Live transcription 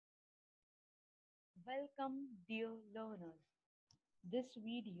Welcome, dear learners. This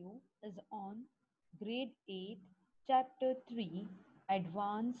video is on Grade 8, Chapter 3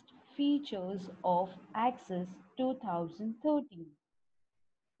 Advanced Features of Access 2013.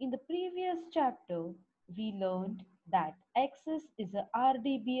 In the previous chapter, we learned that Access is a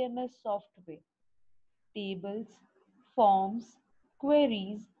RDBMS software. Tables, forms,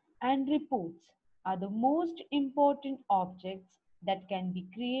 queries, and reports are the most important objects that can be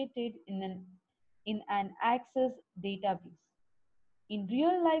created in an Access database. In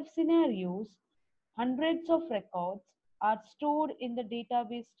real life scenarios, hundreds of records are stored in the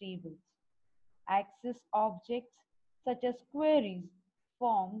database tables. Access objects such as queries,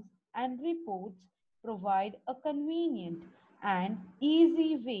 forms, and reports provide a convenient and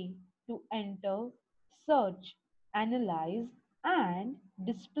easy way to enter, search, analyze, and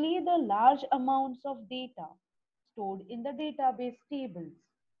display the large amounts of data stored in the database tables.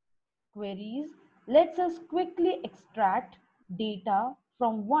 Queries lets us quickly extract data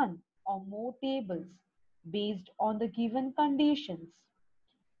from one or more tables based on the given conditions.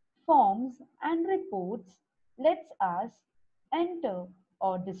 Forms and reports lets us enter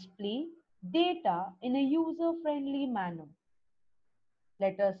or display data in a user-friendly manner.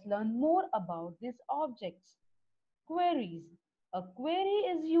 Let us learn more about these objects. Queries. A query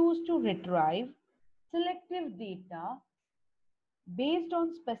is used to retrieve selective data based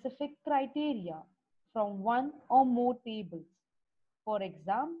on specific criteria from one or more tables. For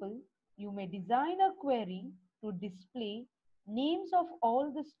example, you may design a query to display names of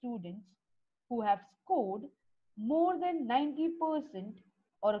all the students who have scored more than 90%,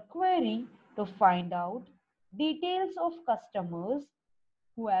 or a query to find out details of customers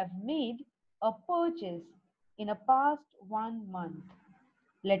who have made a purchase in a past 1 month.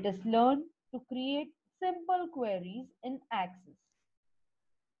 Let us learn to create simple queries in Access.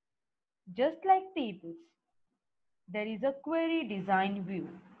 Just like tables, there is a query design view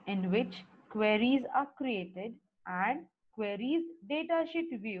in which queries are created, and queries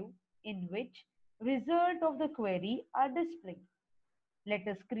datasheet view in which result of the query are displayed. Let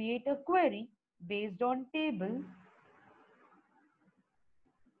us create a query based on table.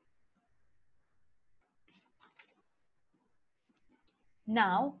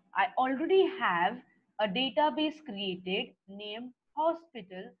 Now I already have a database created named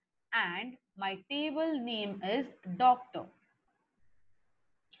hospital, and my table name is doctor.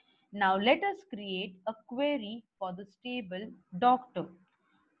 Now let us create a query for this table doctor.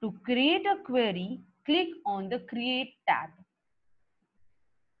 To create a query, click on the Create tab.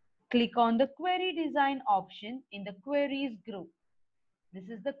 Click on the Query Design option in the Queries group. This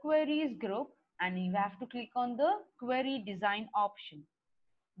is the Queries group, and you have to click on the Query Design option.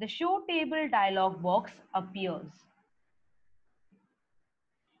 The Show Table dialog box appears.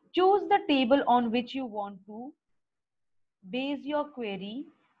 Choose the table on which you want to base your query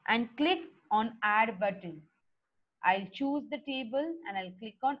and click on Add button. I'll choose the table and I'll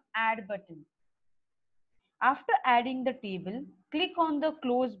click on Add button. After adding the table, click on the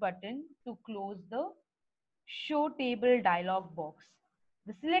Close button to close the Show Table dialog box.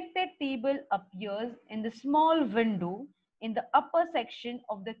 The selected table appears in the small window in the upper section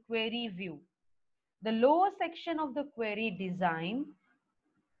of the query view. The lower section of the query design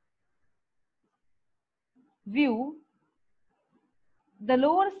view, the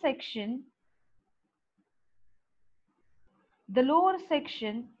lower section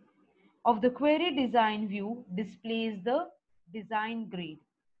of the query design view displays the design grid.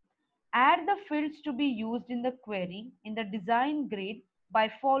 Add the fields to be used in the query in the design grid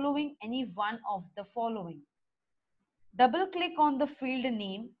by following any one of the following. Double-click on the field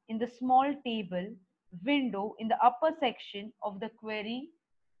name in the small table window in the upper section of the query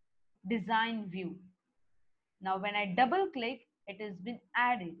design view. Now when I double-click, it has been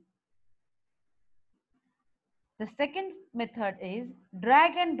added. The second method is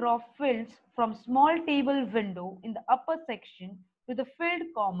drag and drop fields from small table window in the upper section to the field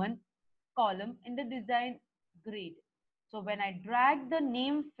column in the design grid. So when I drag the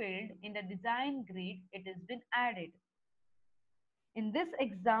name field in the design grid, it has been added. In this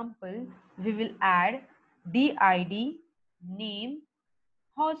example, we will add DID, name,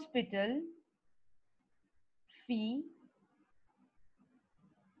 hospital, fee,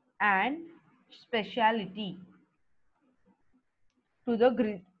 and specialty to the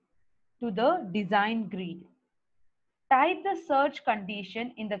grid, to the design grid. Type the search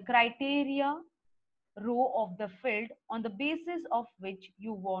condition in the criteria row of the field on the basis of which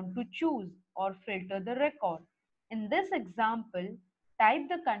you want to choose or filter the record. In this example, type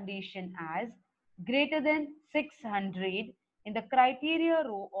the condition as greater than 600 in the criteria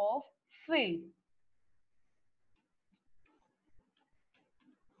row of field.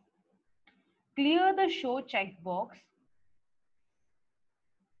 Clear the show checkbox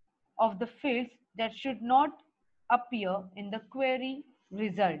of the fields that should not appear in the query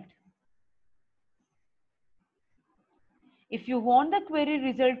result. If you want the query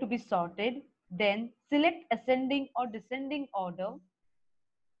result to be sorted, then select ascending or descending order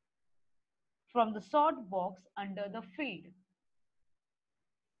from the sort box under the field.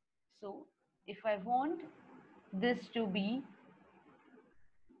 So if I want this to be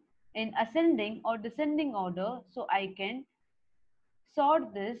in ascending or descending order, so I can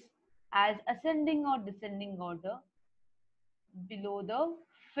sort this as ascending or descending order below the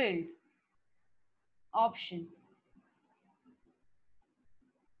field option.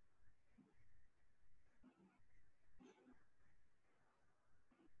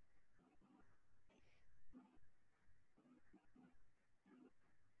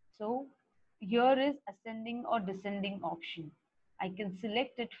 So here is ascending or descending option. I can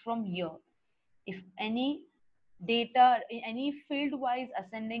select it from here. If any data, any field wise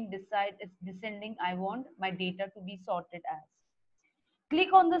ascending, decide it's descending, I want my data to be sorted as.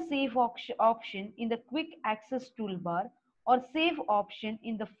 Click on the Save option in the Quick Access toolbar or Save option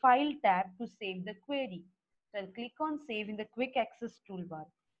in the File tab to save the query. So I'll click on Save in the Quick Access toolbar.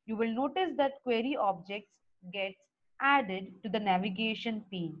 You will notice that query objects gets added to the navigation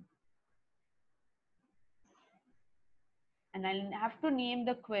pane. And I'll have to name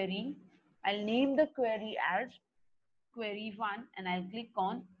the query. I'll name the query as query 1 and I'll click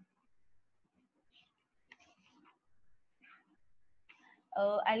on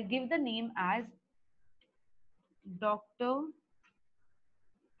I'll give the name as Dr.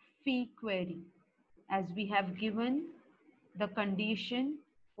 Fee query, as we have given the condition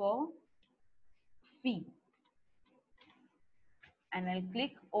for fee, and I'll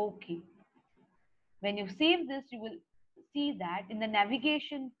click OK. When you save this, you will see that in the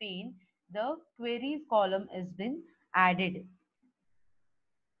navigation pane, the queries column has been added.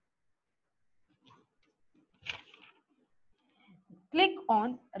 Click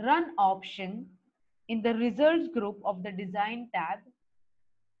on Run option in the results group of the Design tab.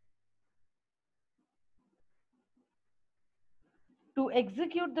 To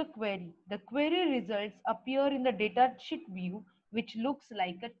execute the query results appear in the datasheet view, which looks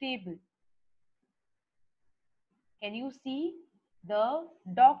like a table. Can you see the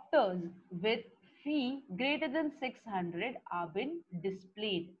doctors with fee greater than 600 are been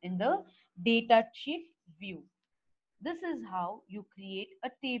displayed in the datasheet view. This is how you create a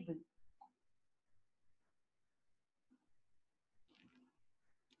table.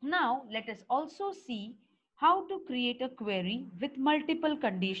 Now let us also see how to create a query with multiple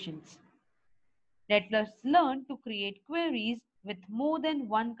conditions. Let us learn to create queries with more than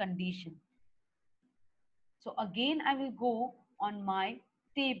one condition. So again, I will go on my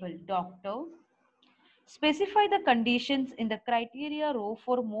table doctor. Specify the conditions in the criteria row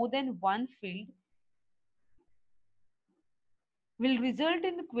for more than one field will result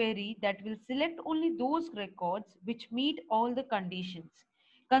in the query that will select only those records which meet all the conditions.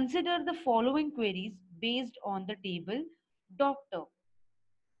 Consider the following queries based on the table doctor.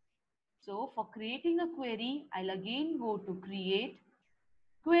 So for creating a query, I'll again go to create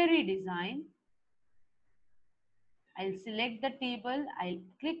query design. I'll select the table, I'll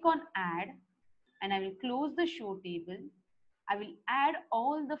click on add and I will close the show table. I will add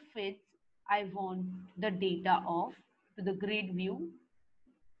all the fields I want the data of to the grid view.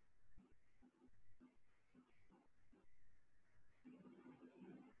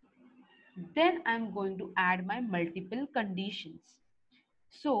 Then I'm going to add my multiple conditions.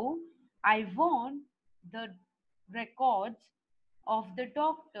 So I want the records of the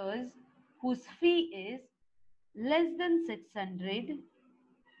doctors whose fee is less than 600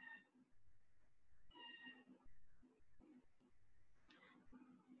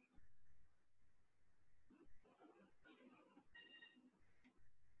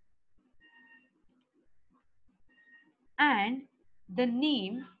 and the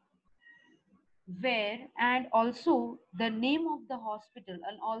name where and also the name of the hospital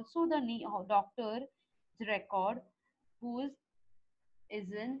and also the doctor's record who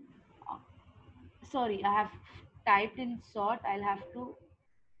is in sorry, I have typed in sort. I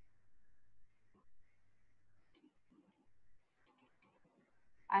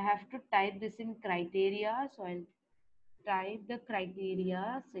have to type this in criteria, so I'll type the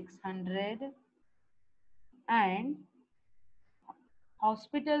criteria 600 and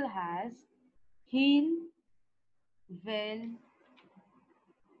hospital has heal well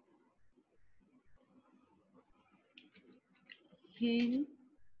heal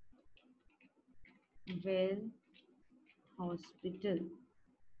well hospital.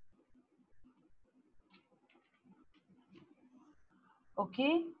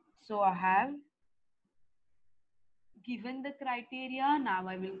 Okay, so I have given the criteria. Now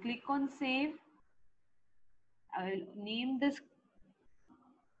I will click on save. I will name this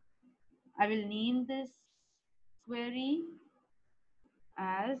I will name this query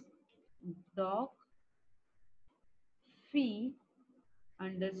as doc fee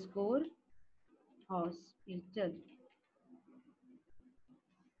underscore hospital,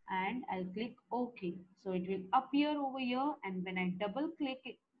 and I'll click OK. So it will appear over here, and when I double click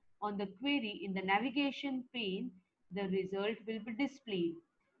it on the query in the navigation pane, the result will be displayed.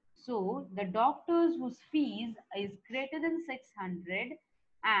 So the doctors whose fees is greater than 600,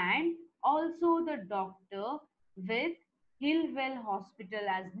 and also the doctor with Hillwell Hospital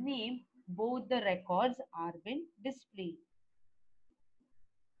as name, both the records are been displayed.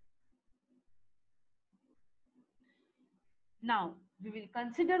 Now, we will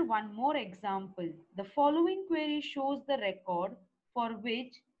consider one more example. The following query shows the record for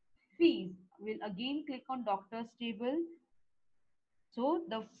which fees. We'll again click on doctor's table. So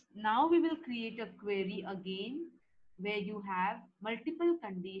now we will create a query again where you have multiple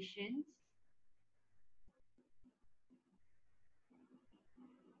conditions.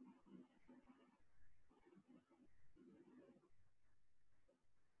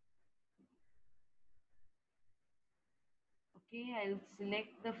 Okay, I'll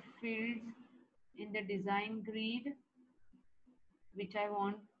select the fields in the design grid which I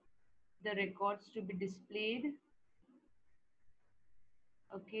want the records to be displayed.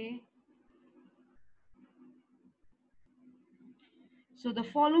 Okay, so the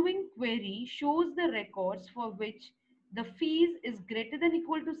following query shows the records for which the fees is greater than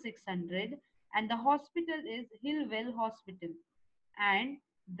equal to 600 and the hospital is Hillwell Hospital and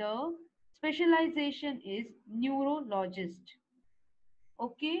the specialization is neurologist.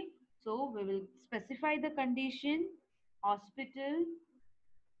 Okay, so we will specify the condition hospital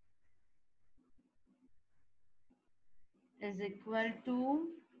is equal to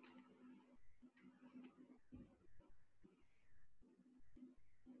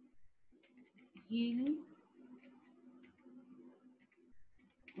Hillwell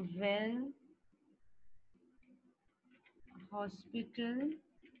Hospital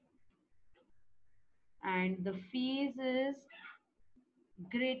and the fees is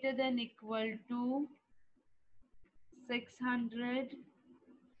greater than equal to 600,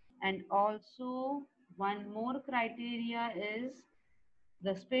 and also one more criteria is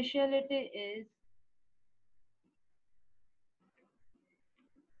the specialty is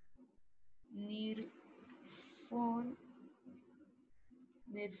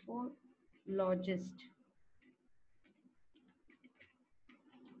nephrologist.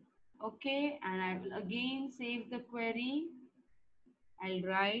 Okay, and I will again save the query. I'll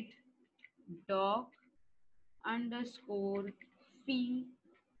write doc underscore fee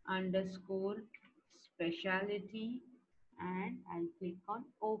underscore specialty, and I'll click on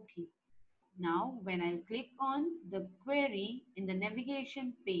OK. Now, when I click on the query in the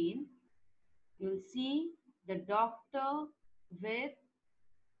navigation pane, you'll see the doctor with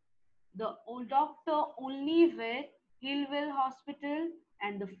the old doctor only with Hillwell Hospital,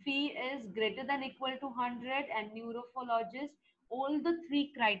 and the fee is greater than equal to 100, and neurophologist, all the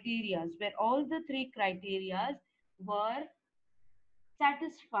three criterias, where all the three criterias were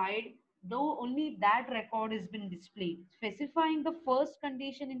satisfied, though only that record has been displayed, specifying the first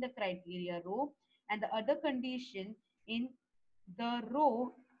condition in the criteria row and the other condition in the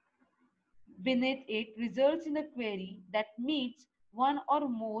row beneath it results in a query that meets one or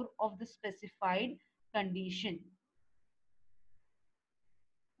more of the specified condition.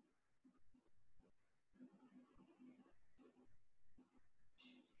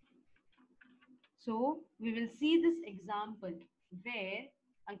 So we will see this example where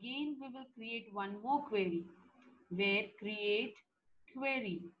again we will create one more query, where create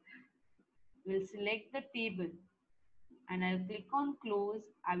query. We'll select the table and I'll click on close.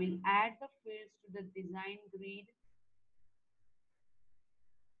 I will add the fields to the design grid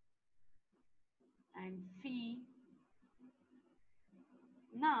and fee.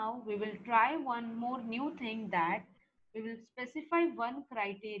 Now we will try one more new thing, that we will specify one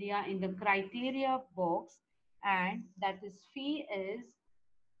criteria in the criteria box, and that is fee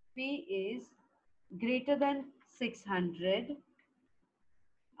is greater than 600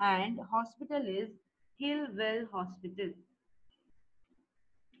 and hospital is Hillwell Hospital.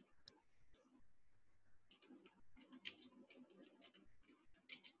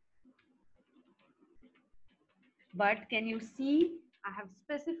 But can you see, I have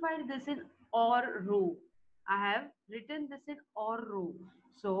specified this in OR row. I have written this in OR row.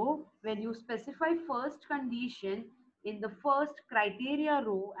 So when you specify first condition, in the first criteria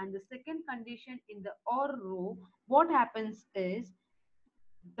row and the second condition in the or row, what happens is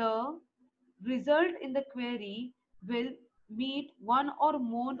the result in the query will meet one or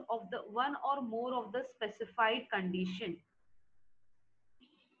more of the specified condition.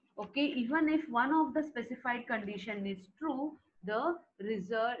 Okay, even if one of the specified condition is true, the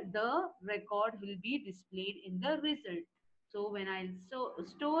record will be displayed in the result. So when I'll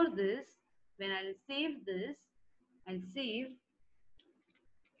store this, when I'll save this, I'll save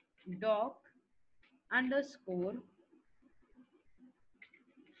doc underscore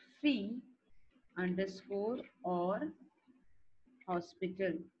fee underscore or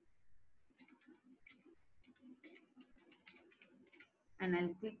hospital, and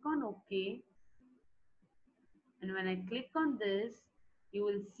I'll click on OK. And when I click on this, you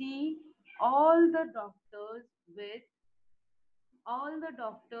will see all the doctors with all the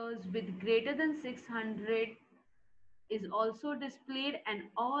doctors with greater than 600 is also displayed, and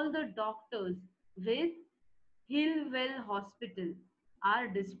all the doctors with Hillwell Hospital are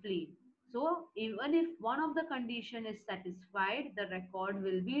displayed. So even if one of the condition is satisfied, the record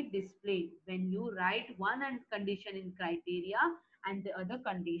will be displayed when you write one and condition in criteria and the other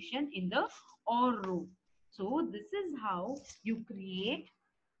condition in the or row. So this is how you create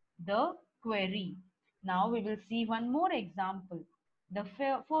the query. Now we will see one more example. The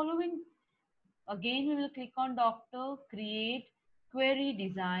following, again we will click on doctor, create query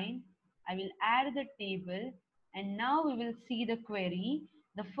design. I will add the table, and now we will see the query.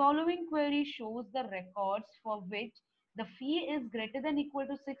 The following query shows the records for which the fee is greater than equal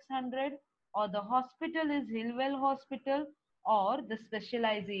to 600, or the hospital is Hillwell Hospital, or the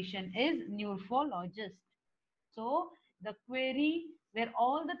specialization is nephrologist. So the query where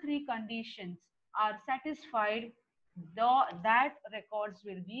all the three conditions are satisfied, that records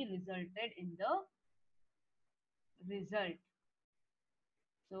will be resulted in the result.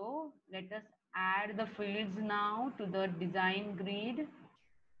 So let us add the fields now to the design grid.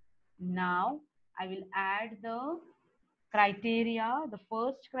 Now I will add the criteria. The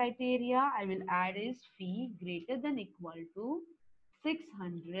first criteria I will add is fee greater than equal to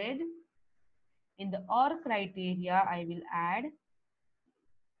 600. In the or criteria, I will add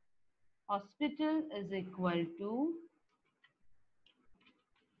hospital is equal to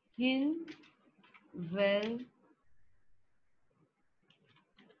Hillwell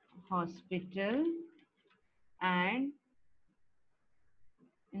Hospital, and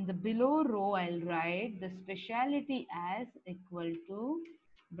in the below row I'll write the specialty as equal to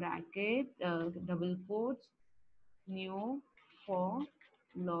bracket double quotes nephrologist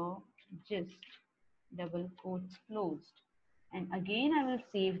double quotes closed, and again I will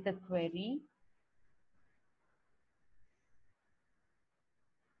save the query,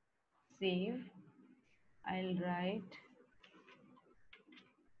 save. I'll write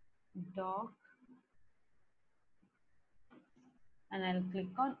doc and I'll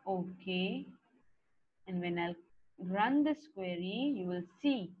click on OK. And when I'll run this query, you will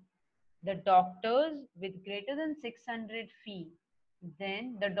see the doctors with greater than 600 fee,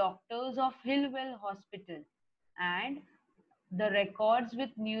 then the doctors of Hillwell Hospital, and the records with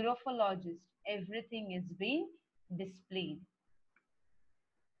nephrologist. Everything is being displayed.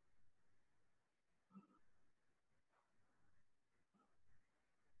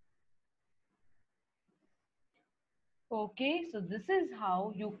 Okay, so this is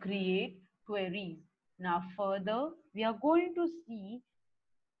how you create queries. Now further, we are going to see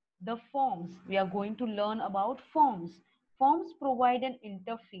the forms. We are going to learn about forms. Forms provide an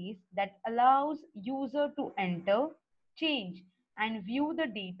interface that allows user to enter, change, and view the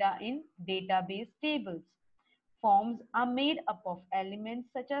data in database tables. Forms are made up of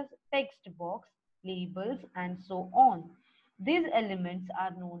elements such as text box, labels, and so on. These elements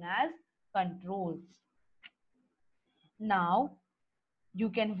are known as controls. Now, you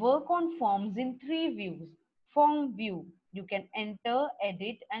can work on forms in three views. Form view. You can enter,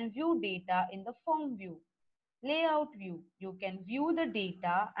 edit, and view data in the form view. Layout view. You can view the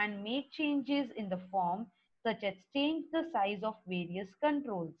data and make changes in the form, such as change the size of various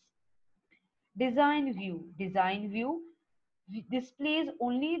controls. Design view. Design view displays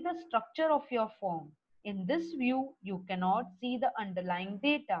only the structure of your form. In this view, you cannot see the underlying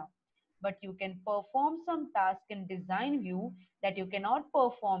data, but you can perform some tasks in design view that you cannot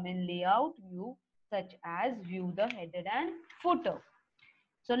perform in layout view, such as view the header and footer.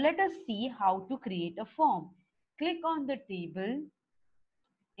 So let us see how to create a form. Click on the table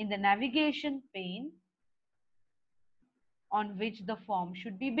in the navigation pane on which the form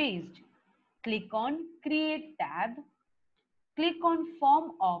should be based. Click on Create tab. Click on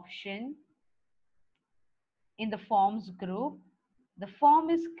Form option in the forms group. The form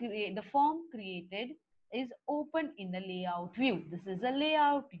created is open in the layout view. This is a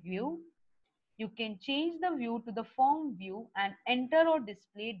layout view. You can change the view to the form view and enter or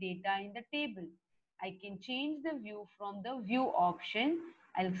display data in the table. I can change the view from the view option.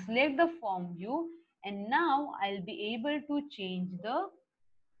 I'll select the form view, and now I'll be able to change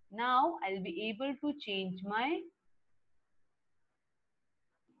my,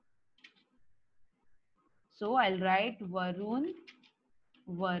 so I'll write Varun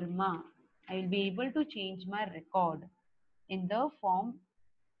Verma. I will be able to change my record in the form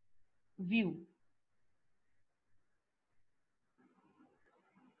view.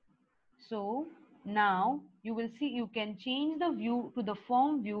 So now you will see you can change the view to the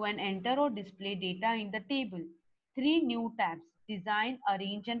form view and enter or display data in the table. Three new tabs, design,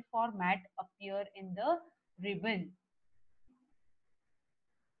 arrange and format, appear in the ribbon.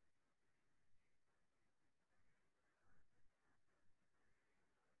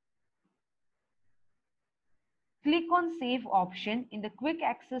 Click on Save option in the Quick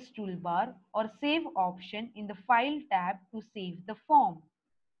Access toolbar or Save option in the File tab to save the form.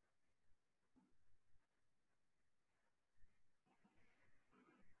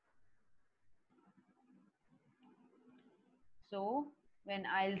 So when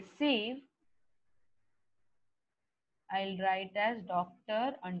I'll save, I'll write as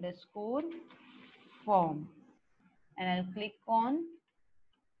doctor underscore form, and I'll click on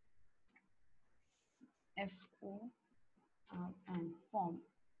FORM and form.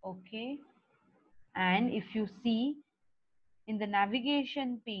 Okay. And if you see in the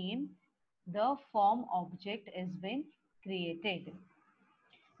navigation pane, the form object has been created.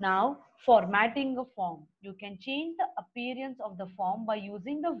 Now, formatting a form. You can change the appearance of the form by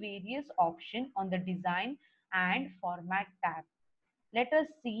using the various options on the design and format tab. Let us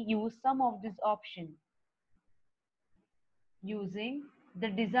use some of these options. Using the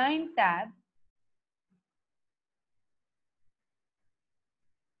design tab,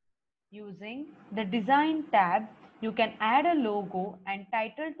 you can add a logo and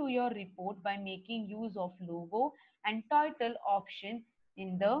title to your report by making use of logo and title option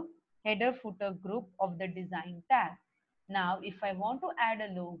in the header footer group of the design tab. Now, if I want to add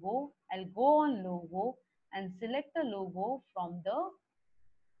a logo, I'll go on logo and select the logo from the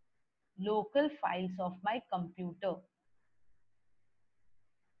local files of my computer.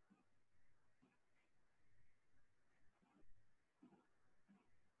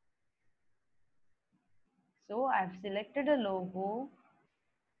 So I've selected a logo,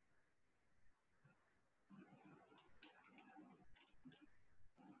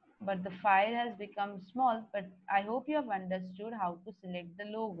 but the file has become small, but I hope you have understood how to select the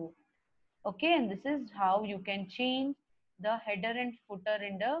logo. Okay, and this is how you can change the header and footer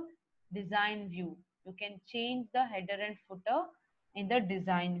in the design view. You can change the header and footer in the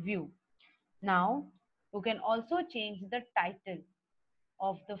design view. Now, you can also change the title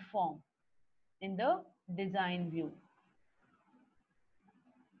of the form in the design view.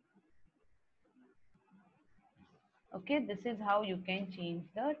 Okay, this is how you can change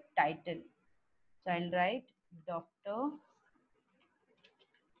the title. So I'll write Dr.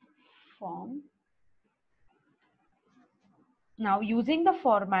 Form. Now, using the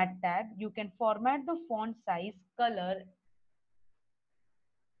format tab, you can format the font size, color.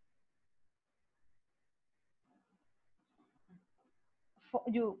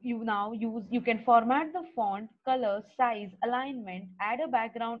 You can format the font, color, size, alignment, add a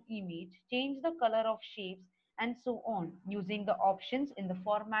background image, change the color of shapes, and so on using the options in the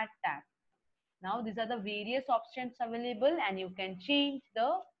format tab. Now these are the various options available, and you can change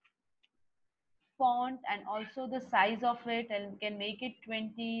the font and also the size of it, and can make it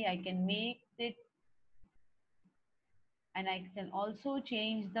 20. I can make it, and I can also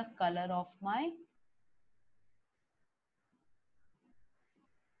change the color of my.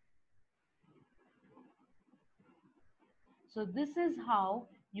 So this is how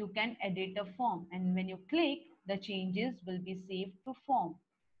you can edit a form, and when you click, the changes will be saved to form.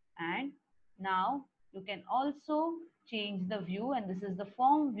 And now you can also change the view, and this is the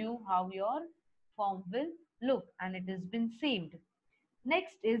form view, how your form will look, and it has been saved.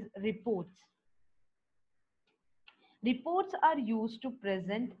 Next is reports. Reports are used to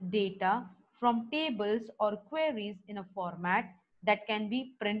present data from tables or queries in a format that can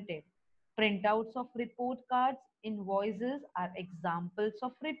be printed. Printouts of report cards, invoices are examples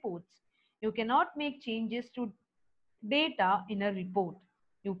of reports. You cannot make changes to data in a report.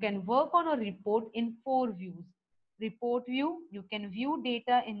 You can work on a report in 4 views. Report view, you can view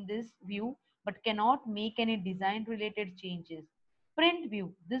data in this view but cannot make any design related changes. Print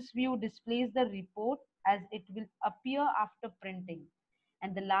view, this view displays the report as it will appear after printing.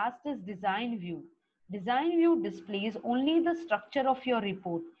 And the last is design view. Design view displays only the structure of your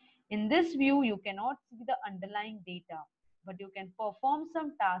report. In this view, you cannot see the underlying data, but you can perform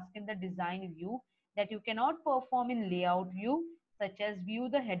some task in the design view that you cannot perform in layout view, such as view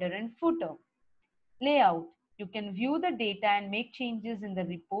the header and footer. Layout. You can view the data and make changes in the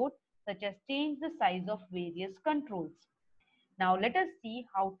report, such as change the size of various controls. Now let us see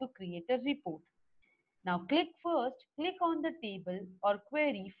how to create a report. Now click on the table or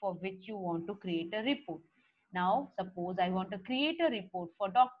query for which you want to create a report. Now suppose I want to create a report for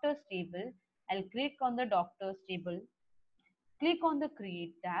doctor's table. I'll click on the doctor's table, click on the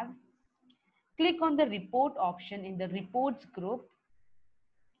create tab, click on the report option in the reports group.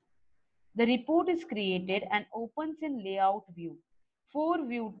 The report is created and opens in layout view. Four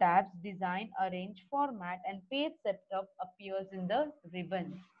view tabs, design, arrange, format and page setup appears in the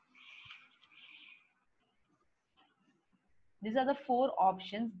ribbon. These are the four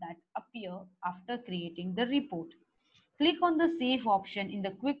options that appear after creating the report. Click on the Save option in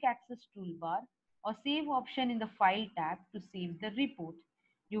the Quick Access toolbar or Save option in the File tab to save the report.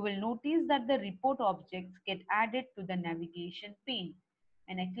 You will notice that the report objects get added to the navigation pane.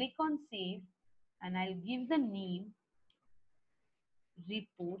 When I click on Save and I'll give the name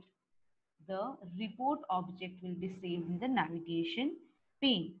report, the report object will be saved in the navigation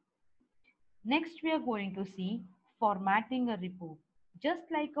pane. Next, we are going to see formatting a report. Just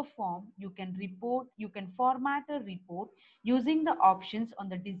like a form, you can format a report using the options on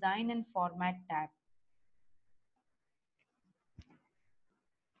the Design and Format tab.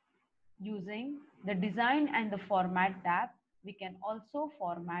 Using the Design and the Format tab, we can also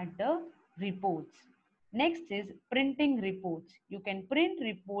format the reports. Next is printing reports. You can print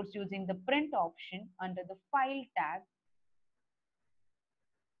reports using the Print option under the File tab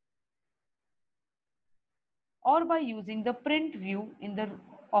or by using the print view in the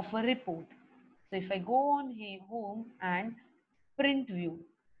of a report. So if I go on here, home and print view,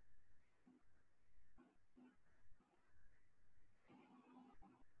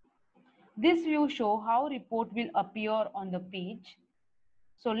 this view show how report will appear on the page.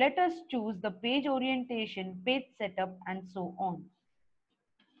 So let us choose the page orientation, page setup and so on.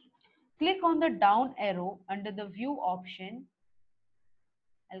 Click on the down arrow under the view option.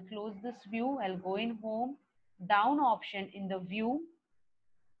 I'll close this view. I'll go in home, down option in the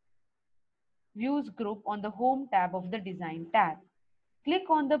views group on the home tab of the design tab. Click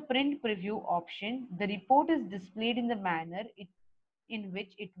on the print preview option. The report is displayed in the manner in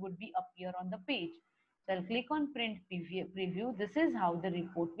which it would be appear on the page. So I'll click on print preview. This is how the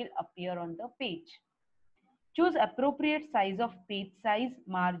report will appear on the page. Choose appropriate size of page size,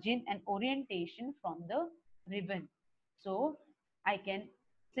 margin and orientation from the ribbon. So I can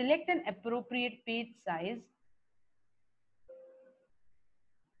select an appropriate page size.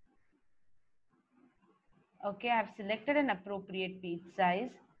 Okay, I've selected an appropriate page size.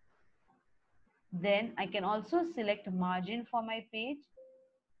 Then I can also select margin for my page.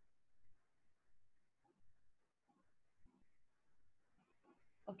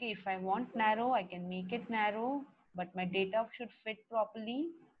 Okay, if I want narrow, I can make it narrow, but my data should fit properly.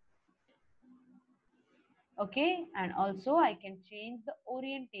 Okay, and also I can change the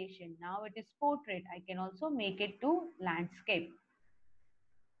orientation. Now it is portrait. I can also make it to landscape.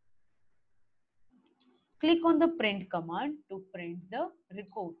 Click on the print command to print the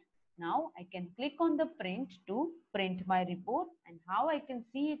report. Now I can click on the print to print my report, and how I can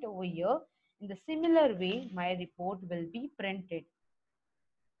see it over here. In the similar way, my report will be printed.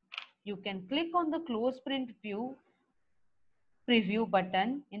 You can click on the close print view preview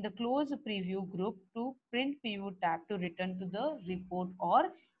button in the close preview group to print preview tab to return to the report or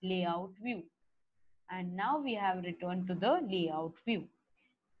layout view. And now we have returned to the layout view.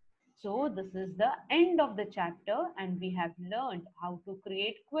 So this is the end of the chapter and we have learned how to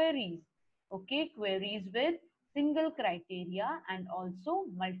create queries. Okay, queries with single criteria and also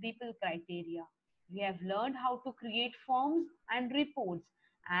multiple criteria. We have learned how to create forms and reports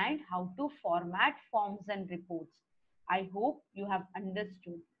and how to format forms and reports. I hope you have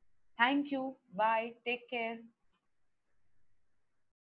understood. Thank you. Bye. Take care.